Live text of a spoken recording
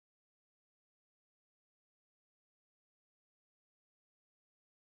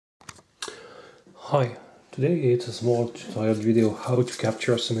Hi, today it's a small tutorial video how to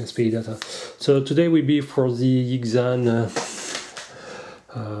capture some SPI data. So today will be for the Xan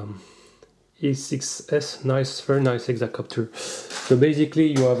E6S, very nice quadcopter. So basically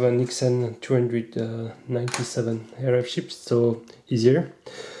you have an Xan 297 RF chip, so easier.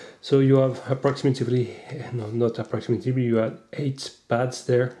 So you have approximately, no, not approximately, you have 8 pads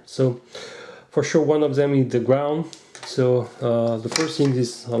there. So for sure one of them is the ground. So the first thing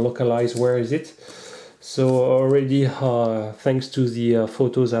is localize where is it. So already thanks to the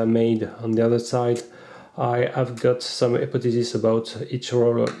photos I made on the other side, I have got some hypothesis about each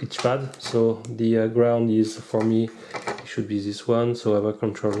row, each pad. So the ground is, for me, it should be this one. So I will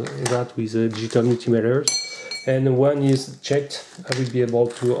control that with digital multimeters. And when is checked, I will be able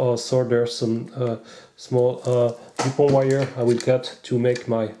to solder some small DuPont wire I will cut to make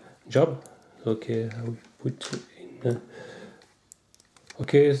my job. Okay, I will put in.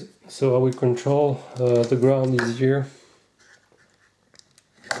 Okay, so I will control the ground is here,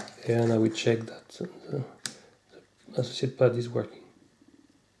 and I will check that the associate pad is working.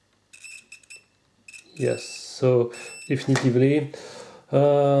 Yes, so definitively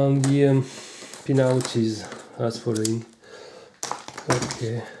the pinout is as following.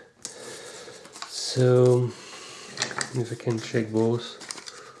 Okay, so if I can check both.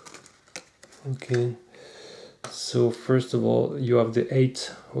 Okay. So first of all, you have the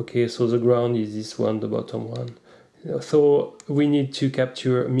 8. Okay, so the ground is this one, the bottom one. So we need to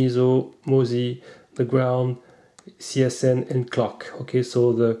capture MISO, MOSI, the ground, CSN, and clock. Okay,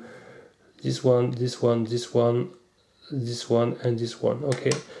 so this one, this one, this one, this one, and this one.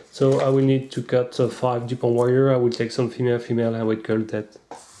 Okay, so I will need to cut 5 DuPont wire. I will take some female, I will cut that.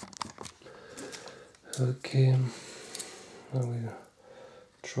 Okay, I will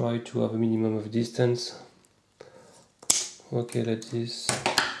try to have a minimum of distance. Okay, like this.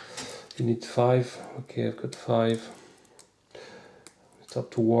 You need 5. Okay, I've got 5.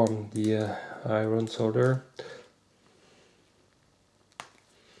 Start to warm the iron solder.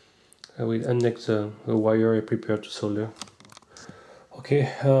 I will unneck the wire I prepared to solder. Okay,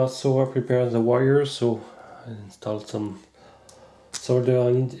 so I prepared the wire, so I installed some solder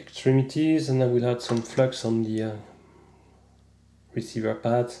on the extremities, and I will add some flux on the receiver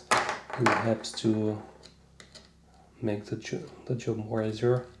pad. It helps to make the job more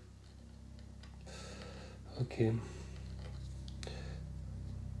easier. Okay.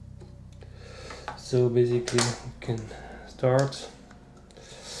 So basically we can start.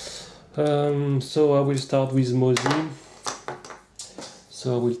 So I will start with MOSI.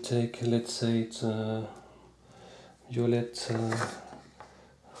 So I will take, let's say it's violet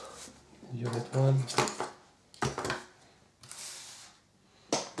one.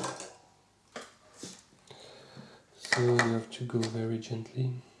 So you have to go very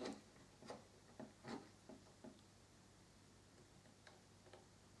gently.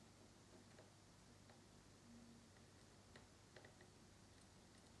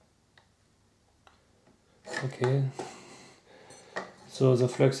 Okay, so the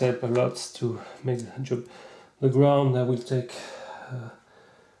flux helps a lot to make the job. The ground I will take,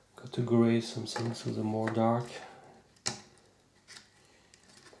 got to gray something, so the more dark.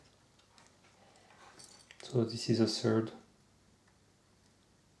 So this is a third.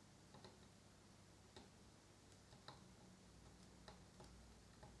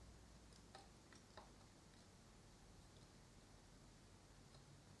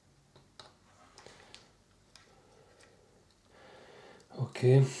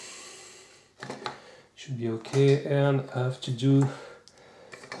 Okay, should be okay, and I have to do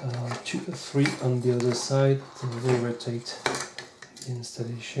 2 or 3 on the other side. Then we rotate the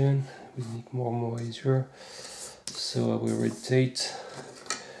installation. We make more easier. So I will rotate.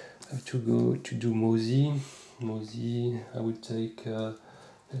 I have to go to do MOSI. MOSI, I will take,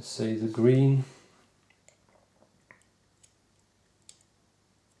 let's say, the green.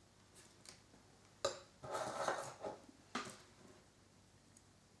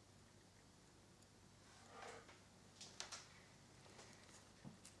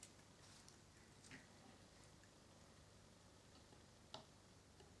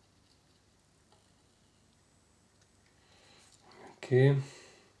 Okay,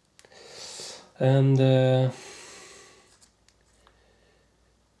 and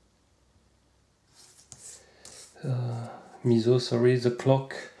MISO, sorry, the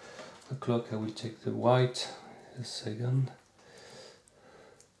clock. The clock, I will take the white. A second.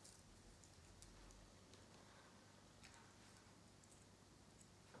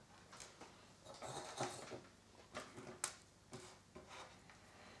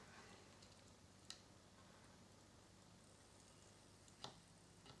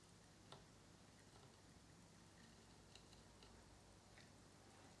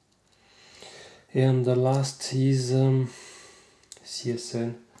 And the last is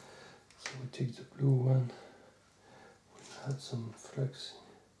CSN. So we take the blue one, we add some flux.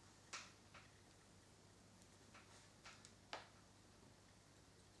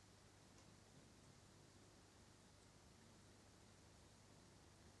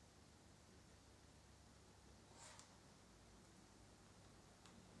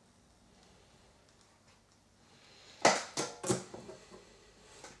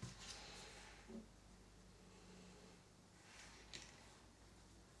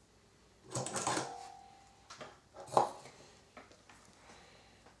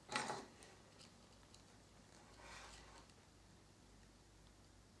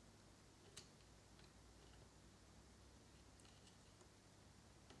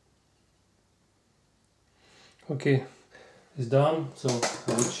 Okay, it's done, so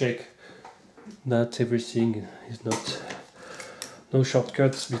I will check that everything is not, no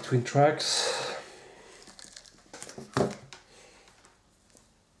shortcuts between tracks.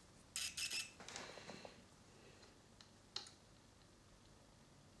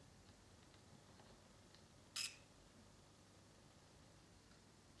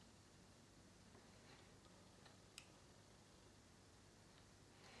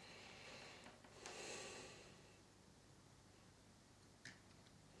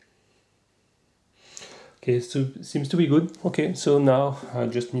 Okay, so seems to be good. Okay, so now I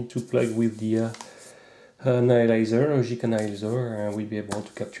just need to plug with the analyzer, logic analyzer, and we'll be able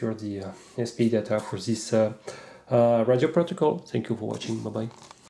to capture the SPI data for this radio protocol. Thank you for watching. Bye bye.